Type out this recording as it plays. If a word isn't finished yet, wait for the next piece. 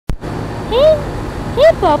Hey,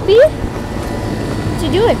 puppy. What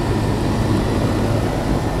you doing?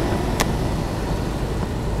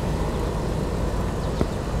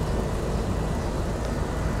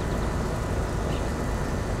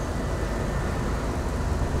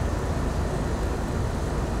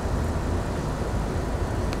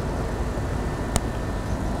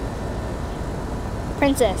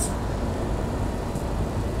 Princess.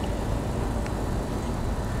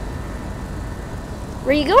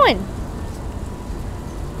 Where you going?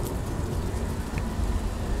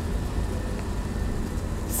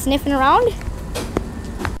 Sniffing around?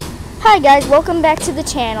 Hi guys, welcome back to the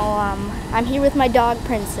channel. I'm here with my dog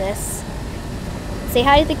Princess. Say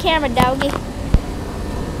hi to the camera, doggy.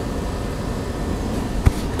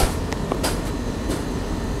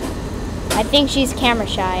 I think she's camera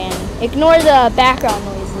shy, and ignore the background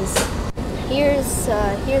noises. Here's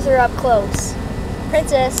her up close.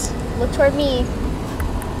 Princess, look toward me.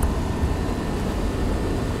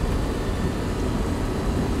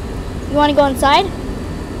 You want to go inside?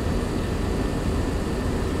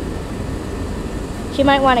 She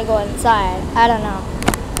might want to go inside. I don't know.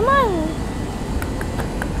 Come on.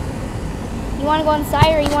 You want to go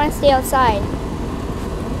inside or you want to stay outside?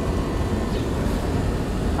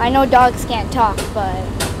 I know dogs can't talk, but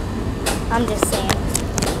I'm just saying.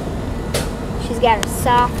 She's got her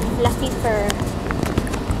soft, fluffy fur.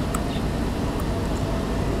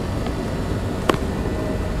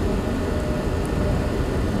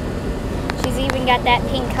 She's even got that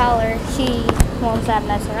pink collar. She won't stop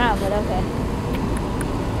messing around, but okay.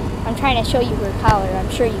 I'm trying to show you her collar. I'm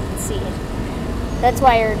sure you can see it. That's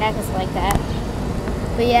why her neck is like that.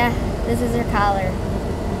 But yeah, this is her collar.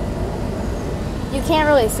 You can't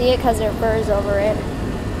really see it because her fur is over it.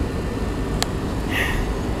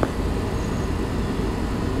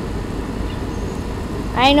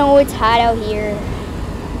 I know it's hot out here.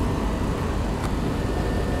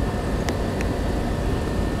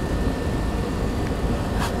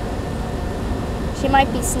 She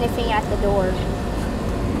might be sniffing at the door.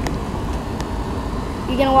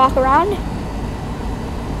 You gonna walk around?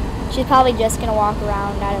 She's probably just gonna walk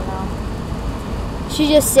around, I don't know. She's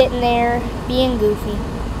just sitting there, being goofy.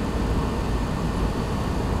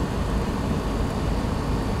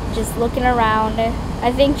 Just looking around.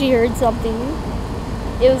 I think she heard something.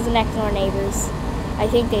 It was the next door neighbors. I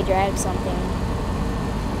think they dragged something.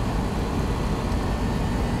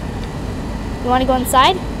 You wanna go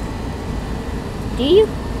inside? Do you?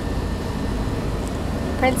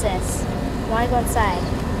 Princess, you wanna go inside?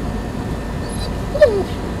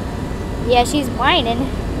 Yeah, she's whining.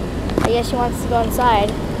 I guess she wants to go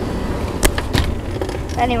inside.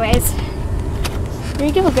 Anyways, here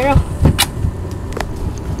you go, girl.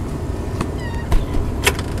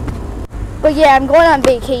 But yeah, I'm going on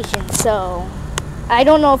vacation, so I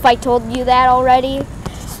don't know if I told you that already,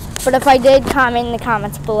 but if I did, comment in the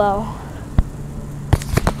comments below.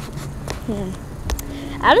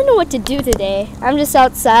 I don't know what to do today. I'm just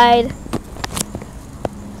outside.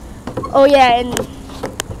 Oh yeah, and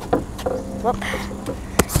whoop.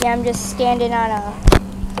 Yeah, I'm just standing on a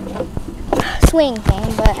swing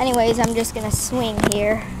thing, but anyways, I'm just gonna swing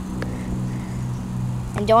here.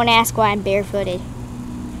 And don't ask why I'm barefooted.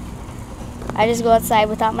 I just go outside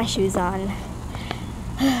without my shoes on.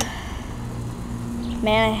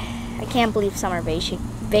 Man, I can't believe summer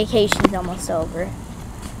vacation's almost over.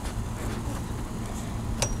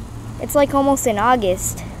 It's like almost in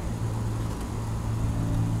August.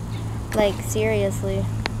 Like, seriously.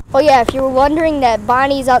 Oh yeah, if you were wondering that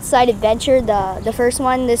Bonnie's Outside Adventure, the first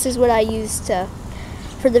one, this is what I used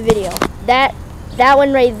for the video. That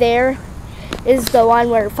one right there is the one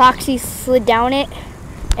where Foxy slid down it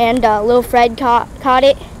and little Fred caught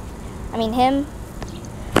it. I mean him.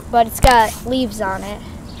 But it's got leaves on it.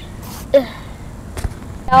 Ugh.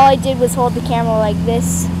 All I did was hold the camera like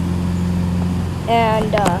this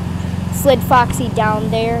and slid Foxy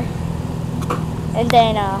down there. And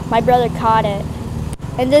then my brother caught it.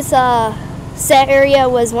 And this set area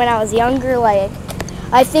was when I was younger, like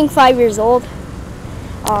I think 5 years old.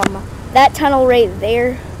 That tunnel right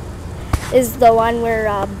there is the one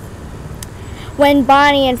where when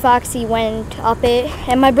Bonnie and Foxy went up it,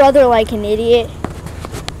 and my brother, like an idiot,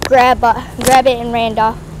 grabbed it and ran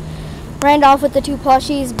off with the 2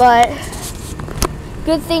 plushies. But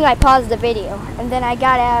good thing I paused the video, and then I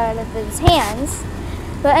got it out of his hands.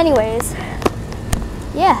 But anyways,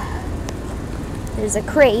 yeah. There's a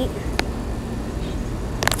crate.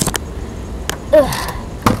 Ugh.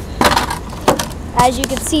 As you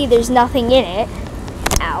can see, there's nothing in it.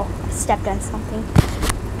 Ow, I stepped on something.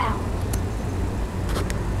 Ow.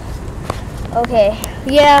 Okay,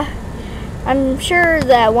 yeah, I'm sure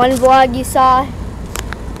that one vlog you saw,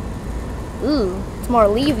 Ooh, it's more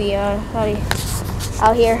leafy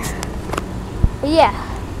out here. But yeah.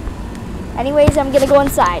 Anyways, I'm gonna go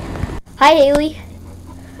inside. Hi, Haley.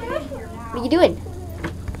 What are you doing?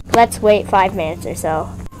 Let's wait 5 minutes or so.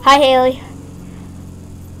 Hi, Haley.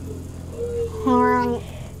 Alright.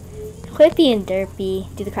 Quit being derpy.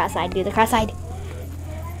 Do the cross-eyed, do the cross-eyed.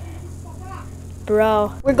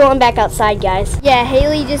 Bro, we're going back outside, guys. Yeah,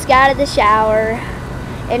 Haley just got out of the shower,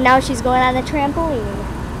 and now she's going on the trampoline.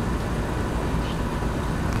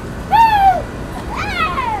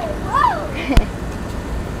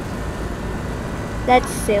 That's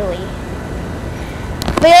silly.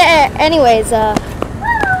 But yeah, anyways, that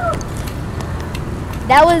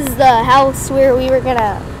was the house where we were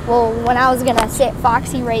gonna, well, when I was gonna sit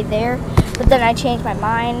Foxy right there, but then I changed my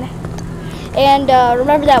mind. And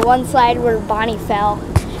remember that one slide where Bonnie fell?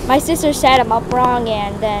 My sister sat him up wrong,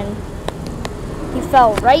 and then he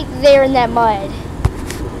fell right there in that mud.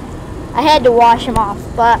 I had to wash him off,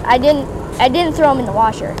 but I didn't throw him in the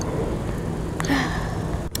washer.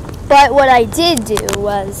 But what I did do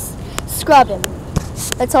was scrub him.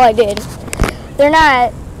 That's all I did. They're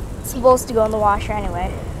not supposed to go in the washer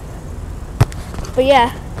anyway. But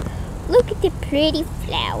yeah, look at the pretty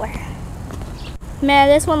flower. Man,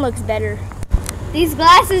 this one looks better. These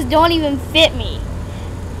glasses don't even fit me.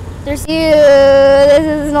 There's this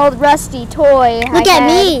is an old rusty toy. Look at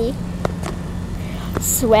me.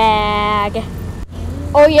 Swag.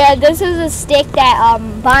 Oh yeah, this is a stick that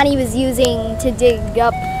Bonnie was using to dig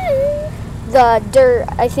up the dirt.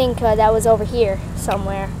 I think that was over here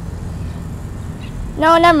somewhere.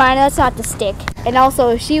 No, never mind. That's not the stick. And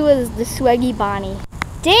also, she was the swaggy Bonnie.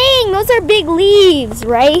 Dang, those are big leaves,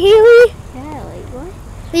 right, Haley? Yeah, like what?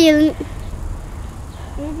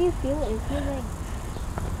 Where do you feel it? It feels like...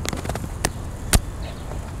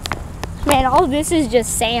 Man, all this is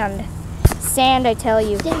just sand. Sand, I tell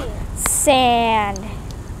you. Sand.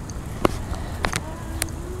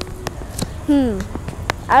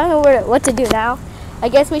 I don't know what to do now. I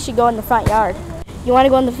guess we should go in the front yard. You want to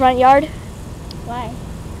go in the front yard? Why?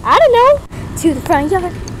 I don't know. To the front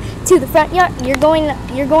yard. To the front yard. You're going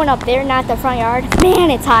up there, not the front yard.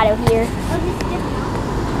 Man, it's hot out here.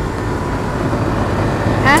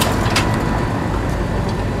 Huh?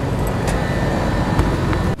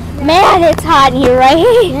 Man, it's hot in here, right?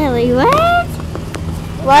 Yeah, like what?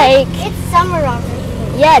 Like, It's summer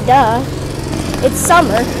already. yeah, duh. It's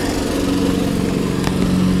summer.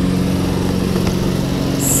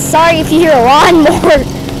 Sorry if you hear a lawnmower.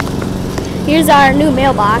 Here's our new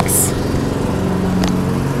mailbox.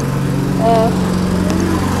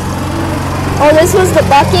 Oh, this was the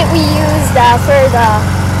bucket we used for the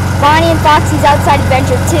Bonnie and Foxy's Outside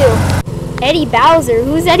Adventure 2. Eddie Bowser.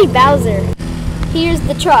 Who's Eddie Bowser? Here's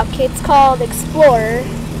the truck. It's called Explorer.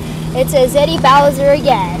 It says Eddie Bowser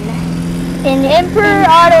again. In Emperor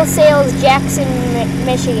Auto Sales, Jackson,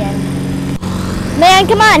 Michigan. Man,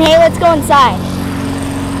 come on, hey, let's go inside.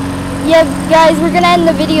 Yeah, guys, we're gonna end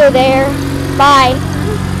the video there. Bye.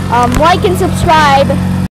 Like and subscribe.